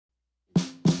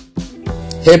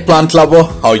Hey plant lover,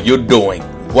 how you doing?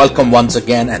 Welcome once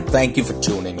again and thank you for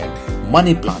tuning in.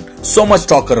 Money plant. So much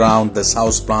talk around this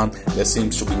house plant. There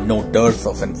seems to be no dearth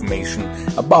of information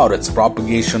about its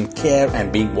propagation, care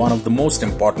and being one of the most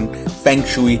important feng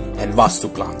shui and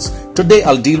vaastu plants. Today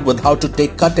I'll deal with how to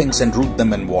take cuttings and root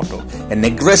them in water. An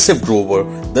aggressive grower,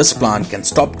 this plant can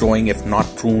stop growing if not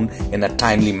pruned in a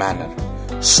timely manner.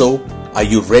 So, are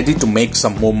you ready to make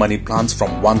some more money plants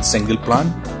from one single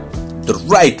plant? The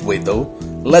right way though.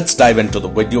 Let's dive into the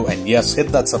video and yes, hit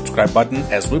that subscribe button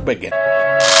as we begin.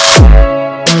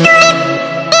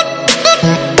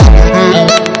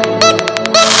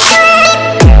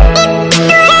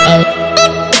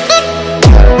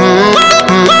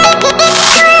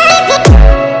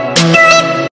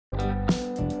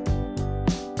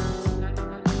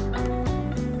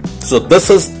 So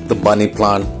this is the money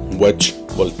plant which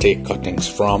we'll take cuttings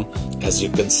from. As you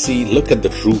can see, look at the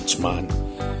roots, man.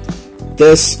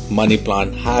 This money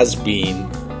plant has been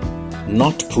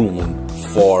not pruned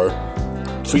for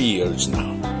 3 years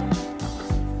now.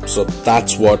 So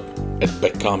that's what it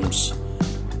becomes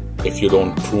if you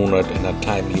don't prune it in a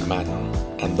timely manner.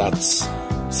 And that's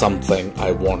something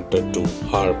I wanted to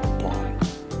harp upon.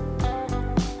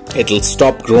 It'll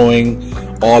stop growing.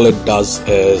 All it does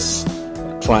is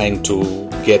trying to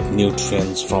get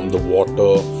nutrients from the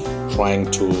water, trying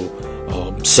to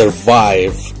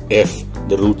survive if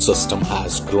the root system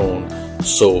has grown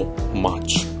so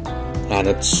much, and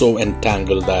it's so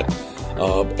entangled that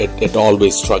it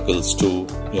always struggles to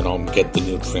get the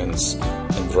nutrients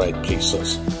in the right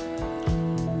places.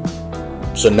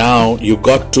 So now you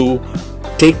got to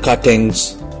take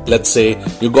cuttings. Let's say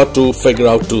you got to figure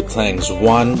out two things.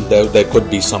 One, there could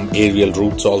be some aerial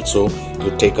roots also.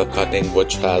 You take a cutting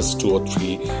which has 2 or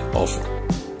 3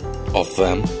 of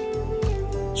them.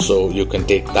 So you can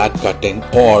take that cutting,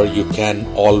 or you can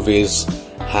always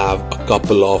have a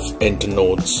couple of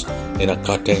internodes in a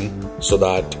cutting so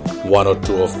that 1 or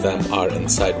 2 of them are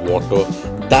inside water.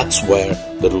 That's where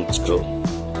the roots grow.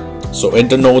 So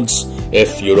internodes,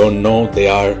 if you don't know, they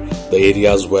are the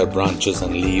areas where branches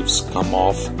and leaves come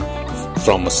off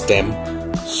from a stem.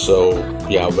 So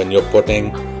yeah, when you're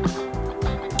putting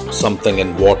something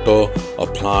in water, a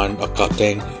plant, a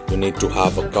cutting, you need to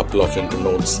have a couple of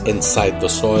internodes inside the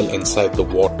soil, inside the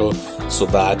water, so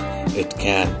that it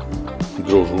can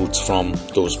grow roots from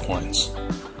those points.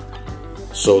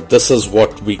 So this is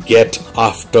what we get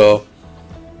after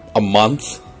a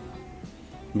month,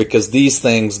 because these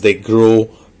things, they grow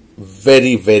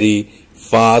very, very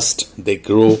fast, they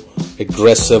grow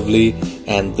aggressively,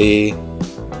 and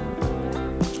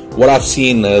what I've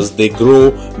seen is they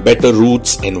grow better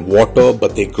roots in water,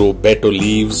 but they grow better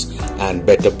leaves and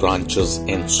better branches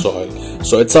in soil.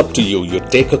 So it's up to you. You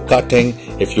take a cutting.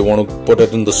 If you want to put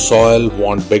it in the soil,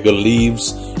 want bigger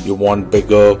leaves, you want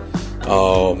bigger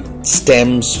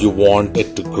stems, you want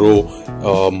it to grow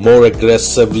more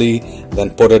aggressively, then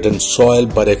put it in soil.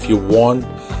 But if you want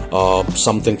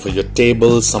something for your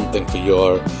table, something for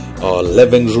your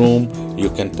living room, you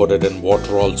can put it in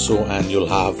water also, and you'll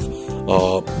have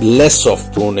less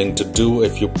of pruning to do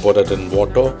if you put it in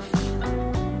water.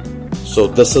 So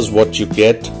this is what you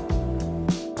get.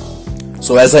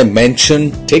 So as I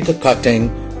mentioned, take a cutting,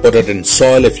 put it in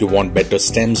soil. If you want better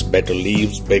stems, better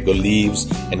leaves, bigger leaves,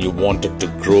 and you want it to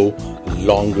grow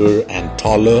longer and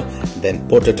taller, then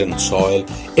put it in soil.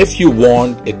 If you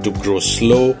want it to grow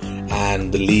slow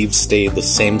and the leaves stay the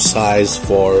same size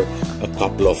for a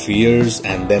couple of years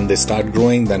and then they start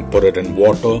growing, then put it in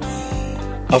water.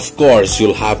 Of course,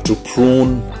 you'll have to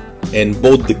prune in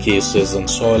both the cases, in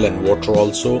soil and water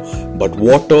also. But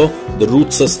water, the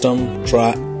root system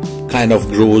kind of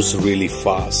grows really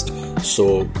fast.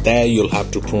 So there you'll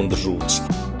have to prune the roots.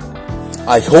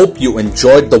 I hope you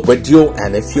enjoyed the video,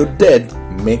 and if you did,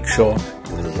 make sure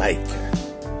you like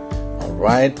it.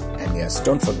 Alright, and yes,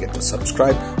 don't forget to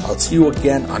subscribe. I'll see you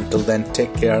again. Until then,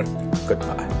 take care.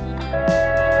 Goodbye.